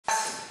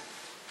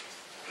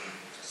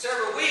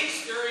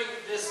weeks during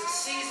this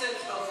season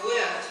of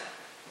Lent,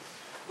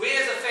 we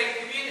as a faith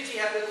community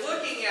have been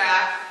looking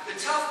at the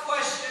tough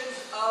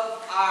questions of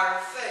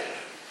our faith.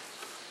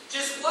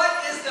 Just what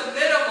is the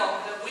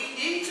minimum that we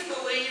need to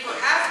believe or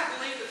have to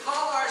believe to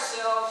call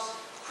ourselves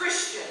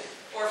Christian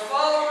or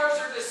followers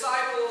or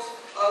disciples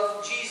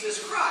of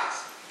Jesus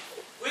Christ?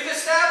 We've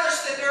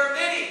established that there are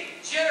many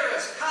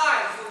generous,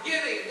 kind,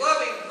 forgiving,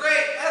 loving,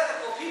 great,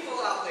 ethical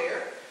people out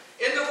there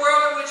in the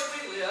world in which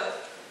we live,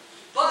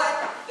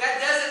 but that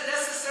doesn't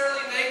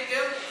necessarily make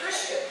them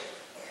Christian.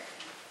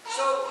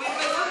 So we've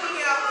been looking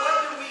at what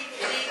do we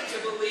need to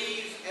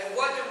believe and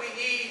what do we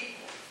need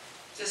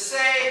to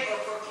say or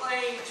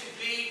proclaim to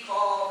be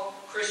called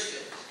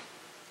Christians.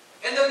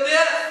 And the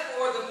myth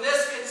or the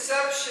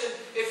misconception,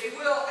 if you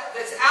will,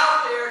 that's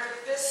out there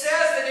that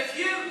says that if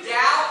you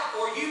doubt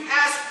or you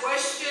ask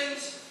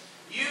questions,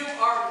 you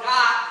are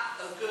not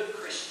a good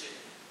Christian.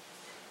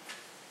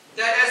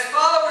 That as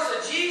followers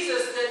of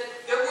Jesus,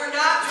 that we're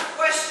not to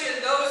question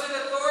those in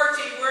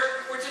authority.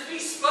 We're to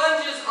be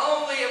sponges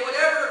only, and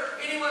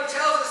whatever anyone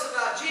tells us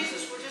about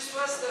Jesus, we're just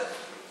supposed to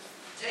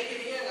take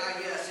it in,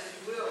 I guess, if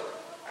you will.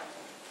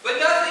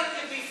 But nothing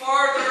could be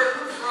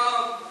farther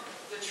from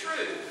the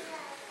truth.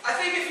 I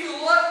think if you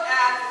look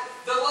at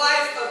the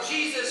life of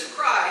Jesus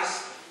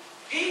Christ,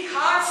 He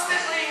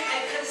constantly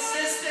and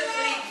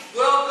consistently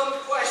welcomed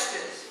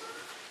questions.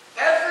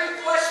 Every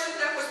question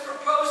that was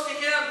proposed to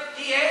Him,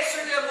 He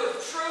answered them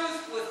with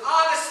truth, with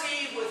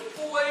honesty, with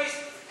poise,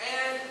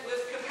 and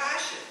with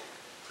compassion.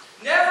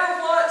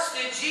 Never once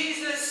did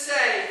Jesus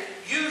say,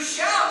 "You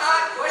shall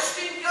not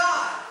question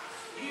God.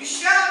 You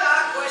shall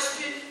not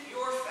question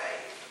your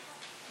faith."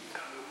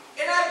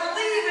 And I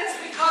believe it's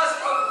because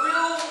a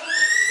real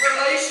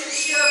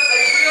relationship,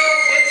 a real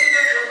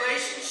intimate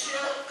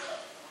relationship,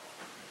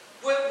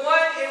 with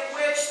one in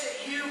which that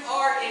you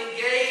are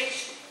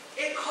engaged,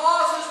 it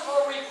causes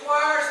or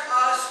requires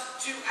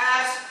us to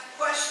ask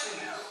questions.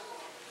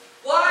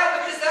 Why?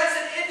 Because that's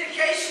an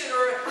indication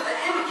or an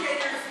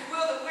indicator, if you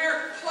will, that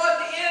we're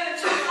plugged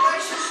into the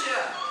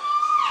relationship.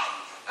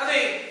 I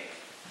mean,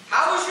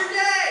 how was your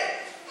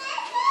day?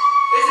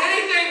 Is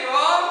anything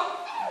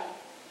wrong?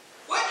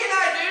 What can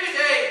I do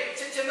today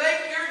to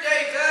make your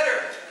day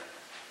better?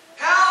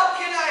 How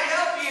can I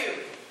help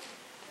you?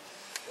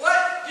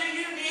 What do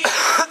you need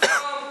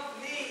from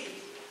me?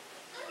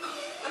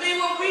 I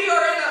mean, when we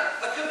are in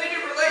a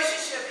committed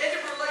relationship,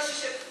 intimate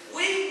relationship,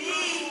 we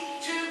need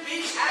to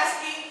be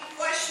asking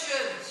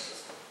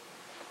questions.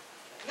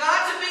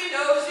 Not to be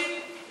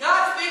nosy,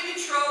 not to be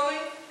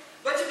controlling,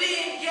 but to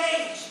be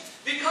engaged.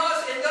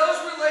 Because in those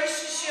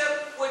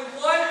relationships, when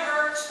one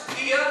hurts,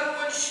 the other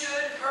one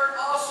should hurt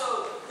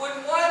also. When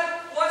one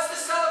wants to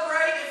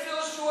celebrate and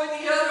feels joy,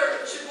 the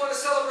other should want to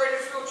celebrate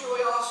and feel joy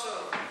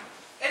also.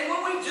 And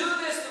when we do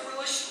this, the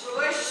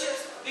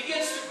relationship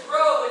begins to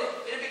grow and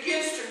it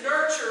begins to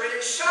nurture and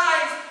it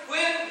shines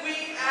when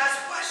we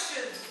ask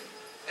questions.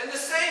 And the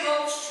same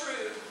holds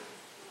true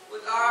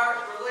with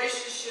our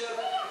relationship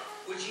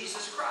with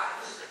Jesus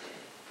Christ.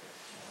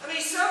 I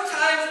mean,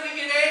 sometimes we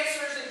get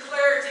answers and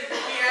clarity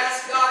when we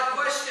ask God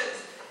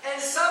questions,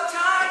 and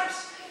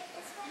sometimes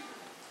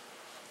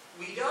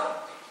we don't.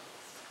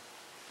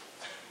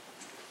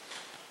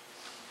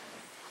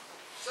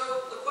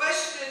 So the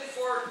question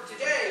for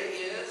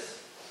today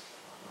is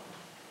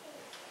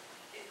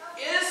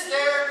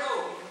there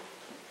hope?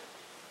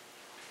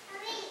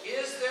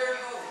 Is there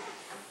hope?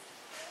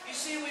 You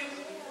see, we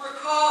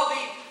recall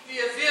the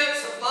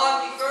events of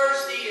Maundy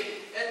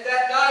Thursday and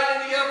that night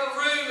in the upper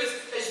room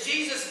as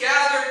Jesus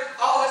gathered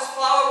all His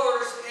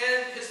followers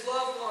and His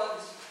loved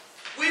ones.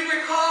 We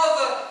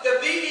recall the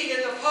beating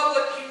and the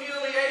public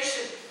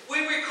humiliation.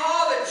 We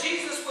recall that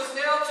Jesus was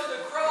nailed to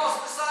the cross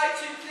beside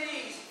two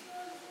thieves.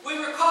 We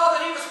recall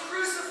that He was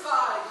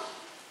crucified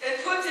and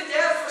put to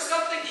death for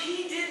something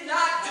He did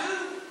not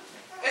do.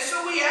 And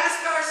so we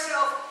ask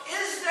ourselves,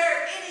 is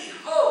there any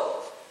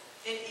hope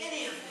in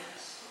any of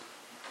this?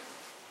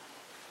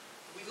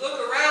 We look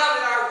around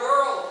in our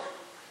world.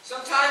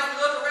 Sometimes we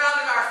look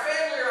around in our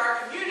family or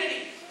our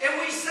community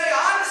and we say,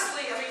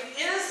 honestly, I mean,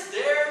 is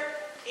there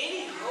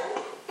any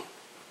hope?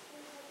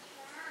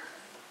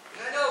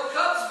 And I know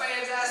Cubs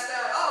fans ask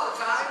that all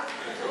the time.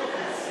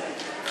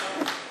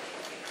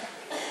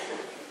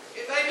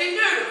 It may be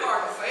new to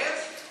Cardinal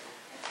fans.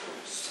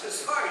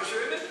 Sorry,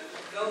 Truman.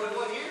 Only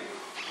one year.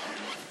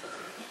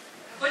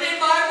 But in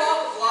my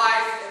walk of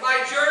life, in my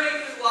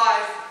journey through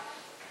life,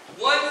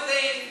 one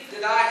thing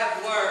that I have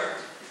learned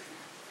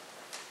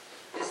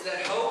is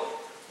that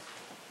hope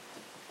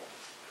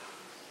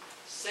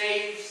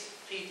saves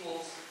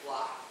people's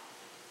lives.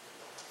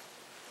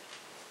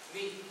 I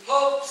mean,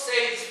 hope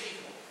saves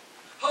people.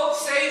 Hope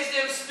saves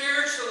them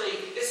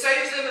spiritually. It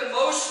saves them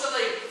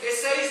emotionally. It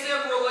saves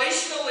them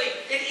relationally.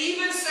 It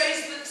even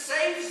saves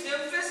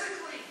them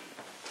physically.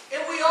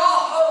 And we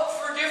all hope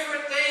for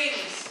different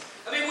things.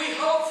 I mean, we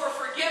hope for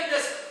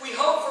forgiveness. We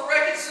hope for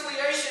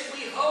reconciliation.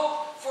 We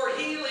hope for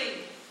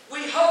healing.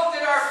 We hope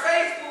that our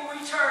faith will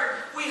return.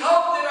 We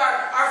hope that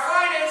our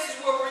finances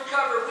will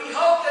recover. We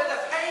hope that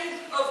the pain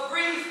of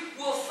grief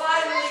will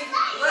finally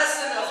let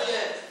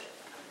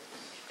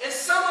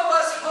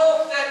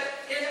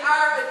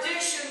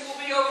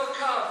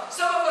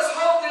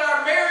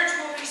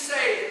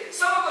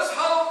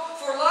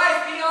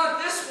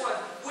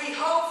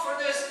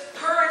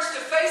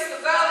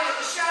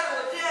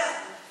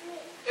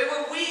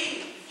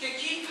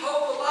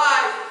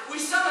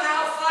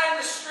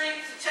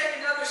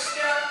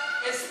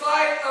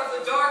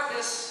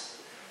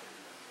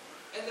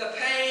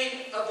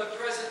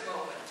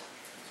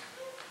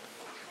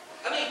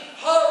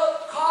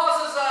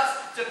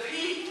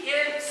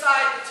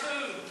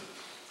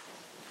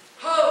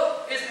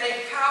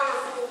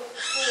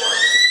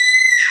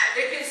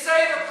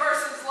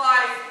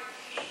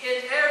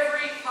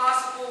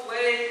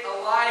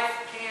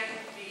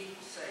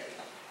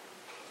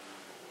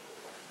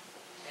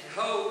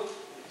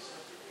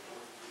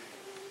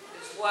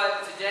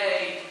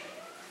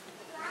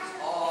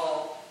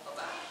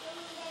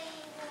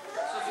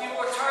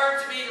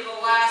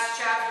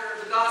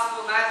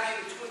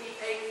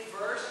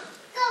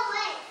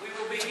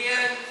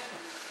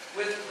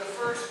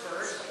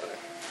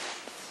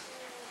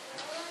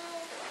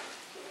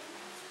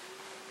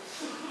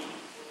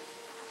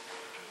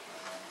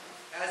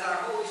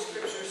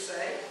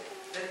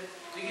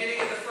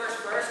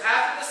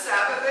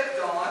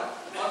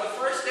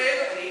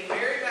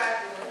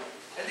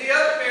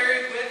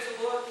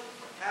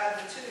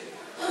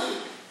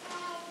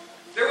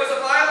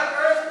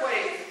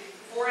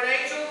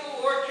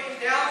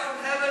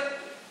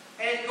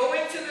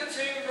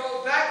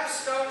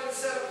stone and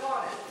sat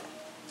upon it.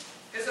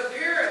 His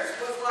appearance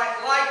was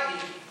like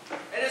lightning,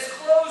 and his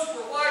clothes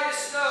were white as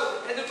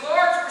snow, and the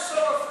guards were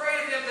so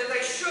afraid of him that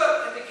they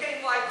shook and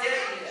became like dead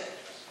men.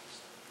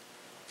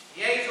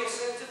 The angel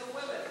said to the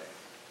women,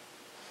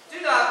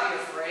 "Do not be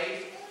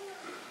afraid,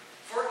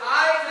 for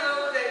I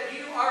know that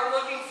you are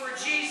looking for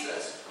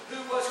Jesus,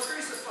 who was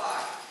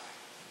crucified.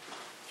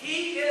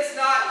 He is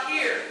not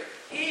here.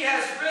 He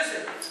has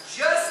risen,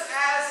 just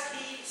as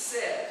he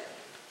said.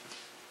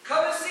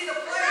 Come and see the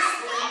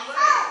place where he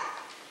lay.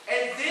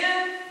 And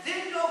then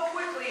go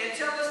quickly and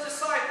tell his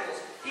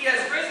disciples, he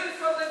has risen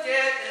from the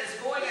dead and is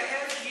going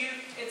ahead of you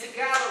into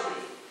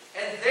Galilee.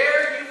 And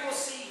there you will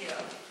see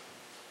him.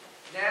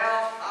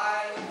 Now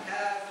I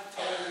have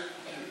told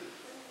you."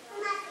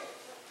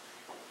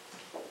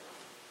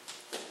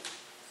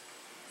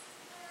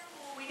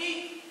 We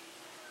need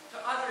to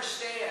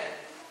understand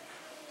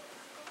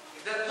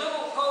that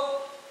little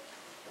hope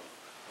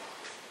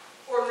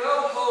or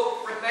no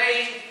hope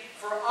remained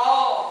for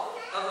all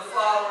of the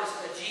followers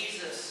of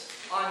Jesus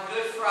on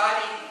Good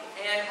Friday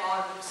and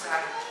on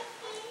Saturday.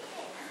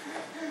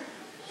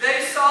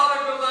 They saw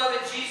their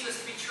beloved Jesus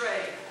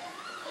betrayed.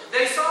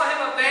 They saw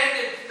him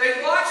abandoned.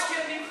 They watched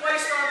him be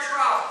placed on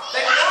trial.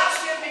 They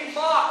watched him be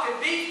mocked and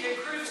beaten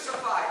and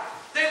crucified.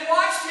 They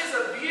watched his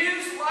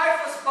abused,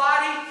 lifeless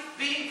body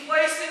being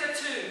placed in a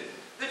tomb.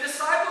 The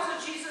disciples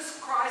of Jesus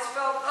Christ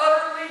felt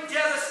utterly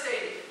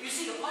devastated. You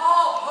see,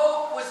 all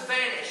hope was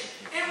vanished.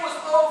 It was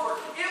over.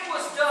 It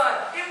was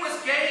done. It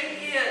was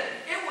game in.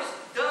 It was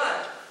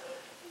done.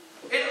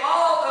 And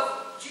all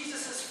of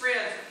Jesus'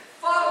 friends,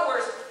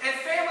 followers, and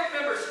family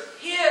members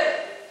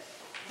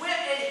went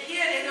and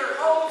hid in their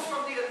homes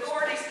from the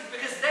authorities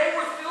because they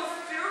were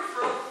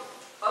fearful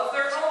of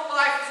their own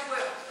life as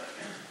well.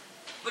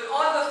 But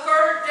on the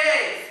third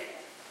day,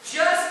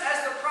 just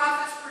as the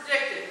prophets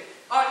predicted,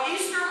 on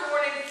Easter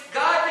morning,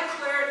 God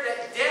declared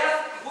that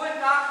death would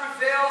not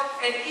prevail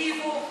and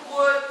evil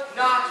would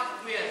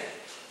not win.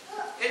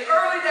 And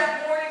early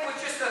that morning,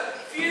 with just a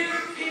few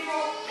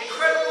people,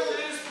 incredible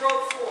news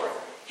broke forth.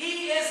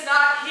 He is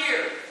not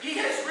here. He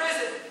has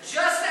risen,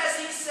 just as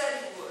he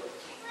said he would.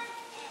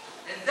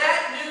 And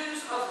that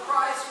news of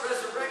Christ's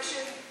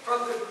resurrection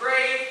from the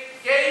grave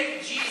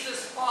gave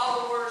Jesus'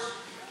 followers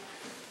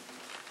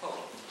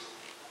hope.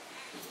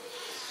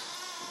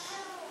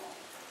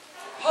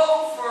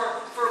 Hope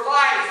for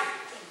life.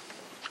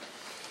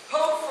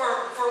 Hope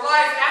for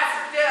life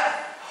after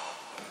death.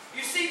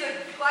 You see, the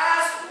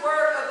last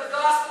word of the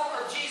gospel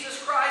of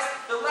Jesus Christ,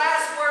 the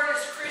last word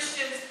as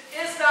Christians,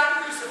 is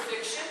not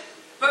crucifixion,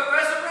 but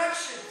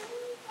resurrection.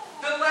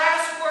 The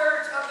last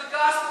words of the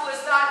gospel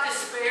is not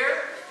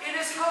despair, it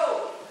is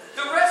hope.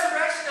 The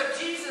resurrection of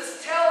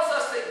Jesus tells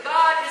us that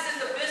God is in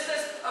the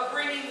business of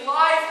bringing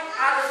life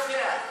out of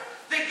death.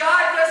 That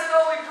God doesn't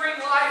only bring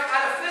life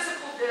out of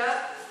physical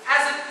death,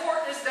 as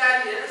important as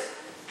that is,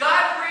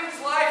 God brings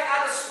life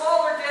out of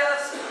smaller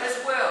deaths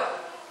as well.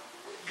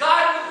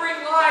 God will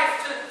bring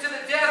life to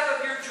the death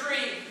of your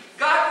dream.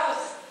 God will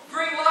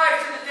bring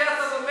life to the death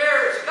of a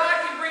marriage.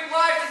 God can bring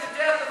life to the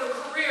death of a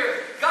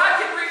career.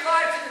 God can bring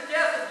life to the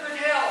death of good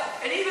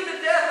health, and even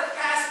the death of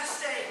past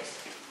mistakes.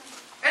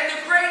 And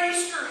the great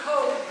Easter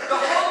hope,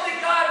 the hope that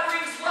God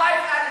brings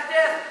life out of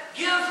death,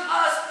 gives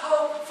us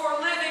hope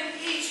for living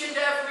each and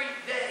every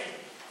day.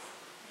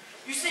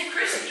 You see,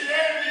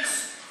 Christianity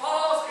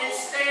falls and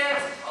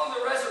stands on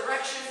the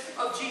resurrection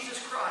of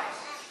Jesus Christ.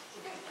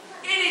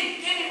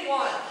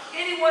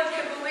 Anyone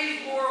can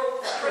believe moral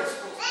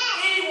principles.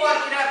 Anyone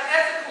can have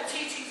ethical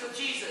teachings of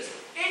Jesus.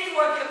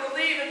 Anyone can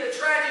believe in the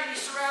tragedy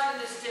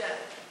surrounding his death.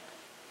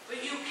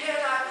 But you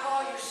cannot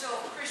call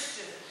yourself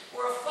Christian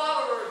or a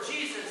follower of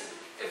Jesus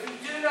if you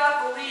do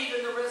not believe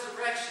in the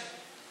resurrection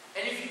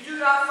and if you do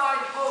not find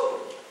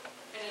hope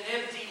in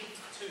an empty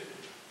tomb.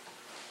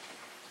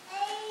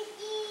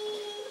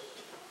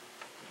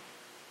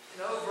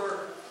 And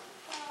over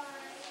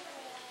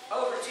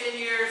 10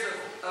 years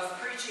of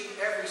preaching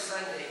every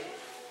Sunday,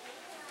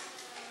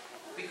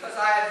 because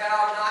I had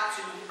vowed not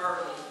to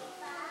early,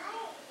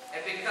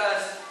 and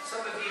because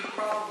some of you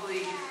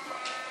probably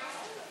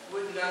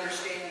wouldn't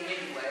understand me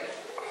anyway,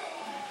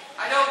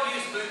 I don't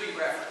use movie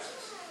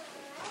references.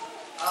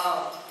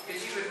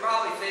 Because you would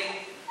probably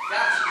think,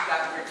 gosh, you've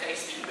got weird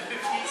taste in movies.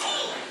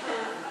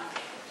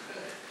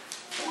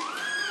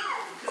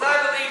 Because I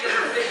believe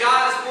that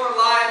God is more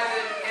alive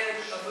than in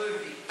a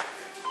movie.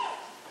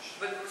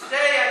 But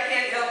today I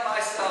can't help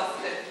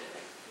myself that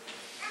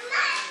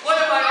one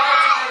of my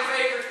all-time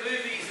favorite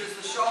movies is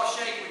The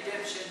Shawshank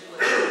Redemption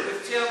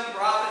with Tim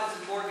Robbins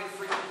and Morgan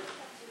Freeman.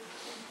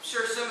 I'm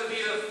sure some of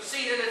you have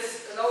seen it.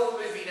 It's an old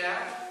movie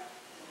now.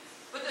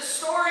 But the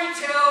story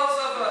tells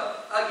of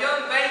a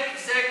young bank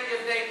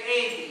executive named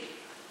Andy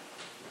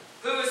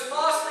who was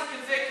falsely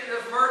convicted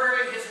of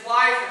murdering his wife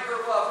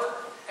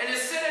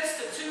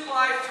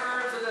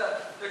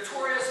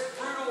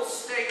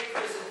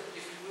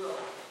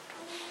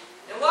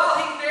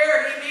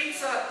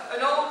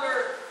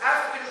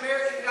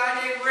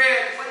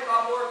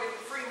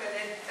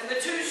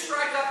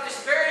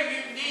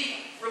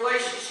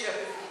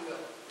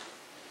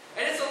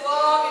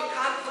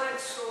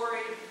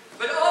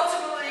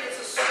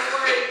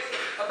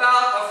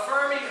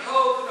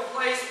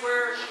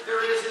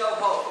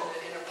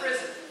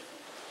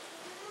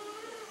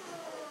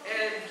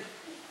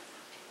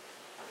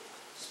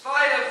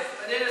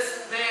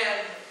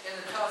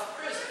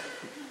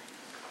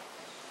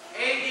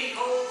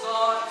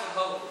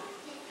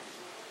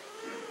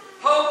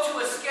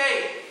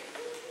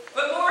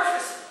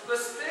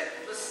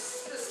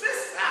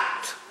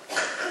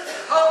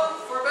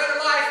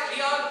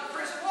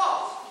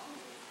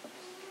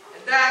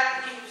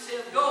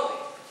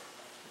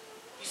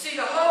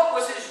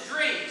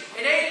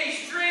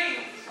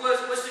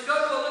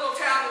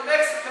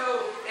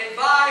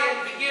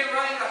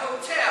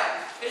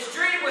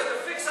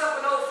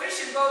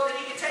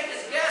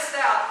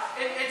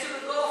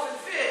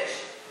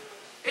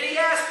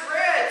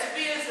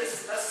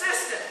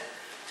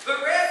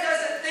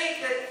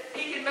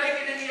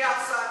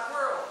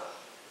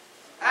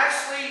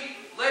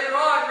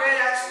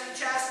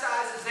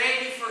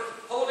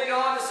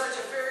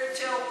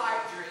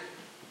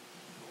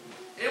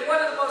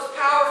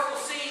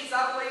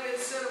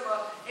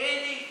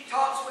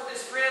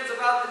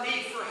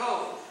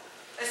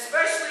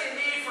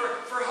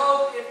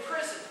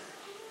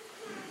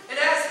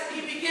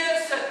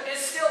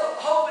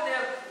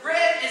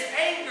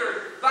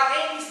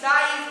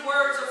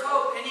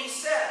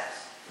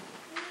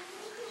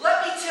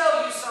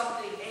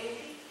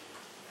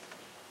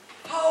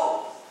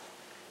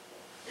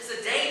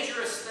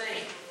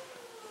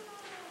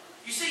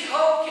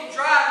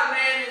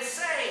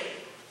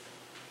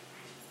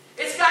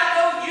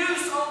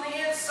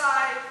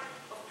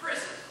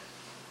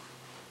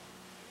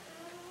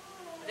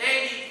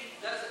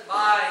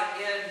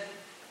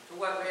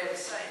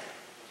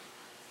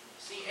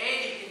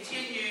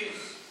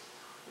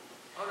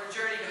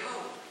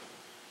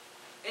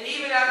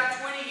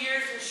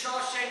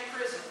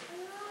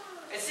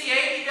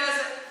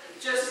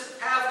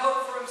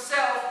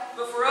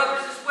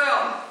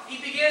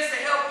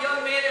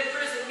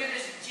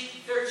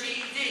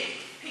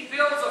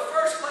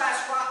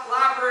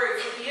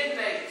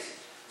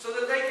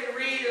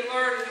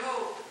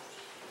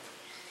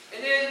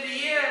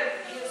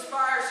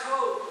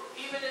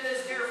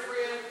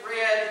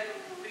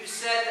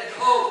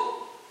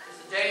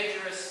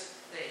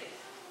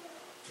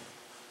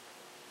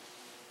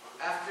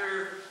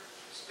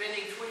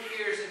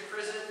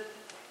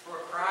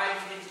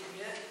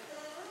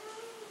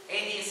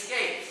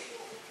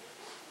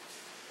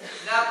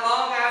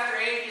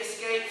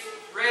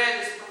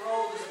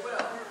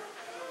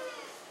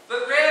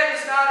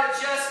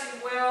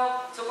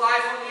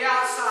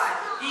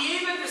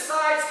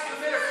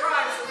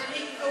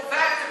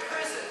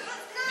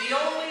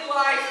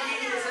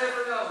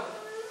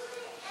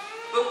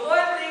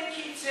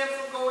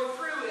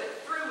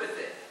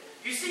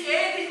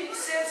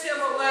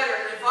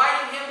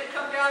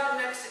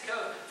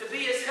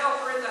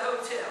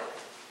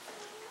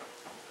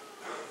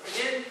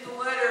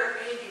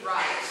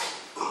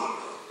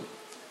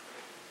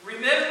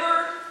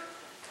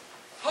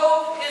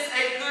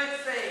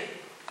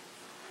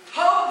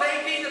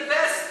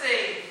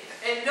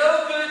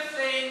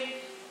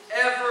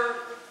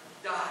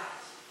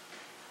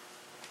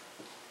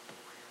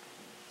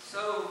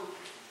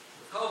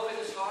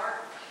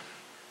car,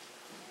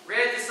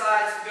 Red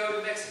decides to go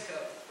to Mexico.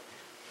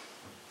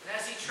 And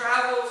as he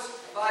travels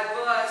by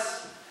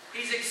bus,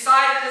 he's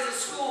excited as a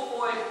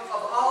schoolboy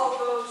of all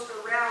those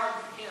around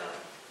him.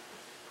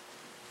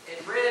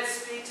 And Red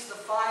speaks the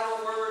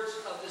final words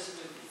of this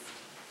movie.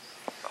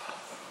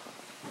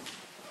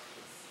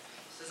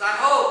 He says, I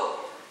hope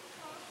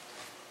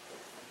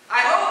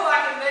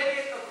I can make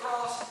it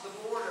across the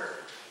border.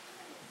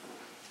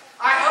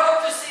 I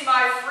hope to see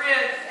my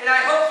friend, and I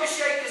hope to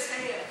shake his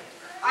hand.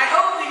 I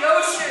hope the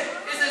ocean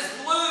is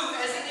as blue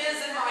as it is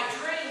in my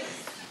dreams.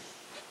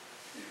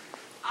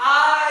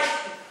 I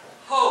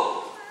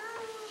hope.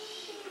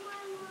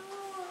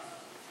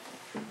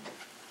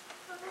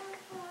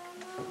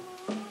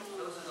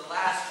 Those are the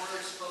last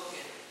words spoken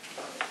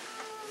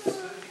in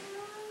this movie.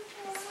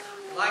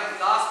 Like the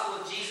gospel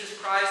of Jesus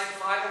Christ, the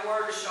final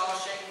word of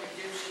Shawshank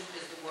Redemption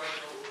is the word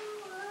hope.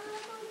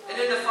 And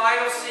in the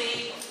final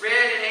scene,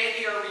 Red and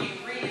Andy are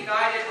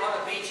reunited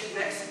on a beach in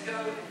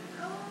Mexico.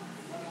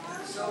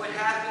 So it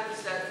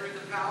happens that through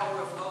the power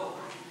of hope,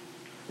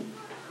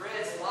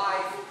 Red's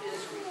life is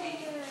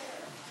redeemed.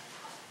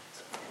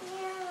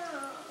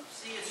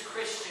 See, as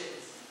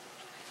Christians,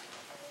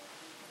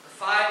 the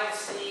final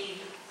scene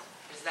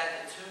is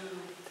that the tomb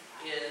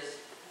is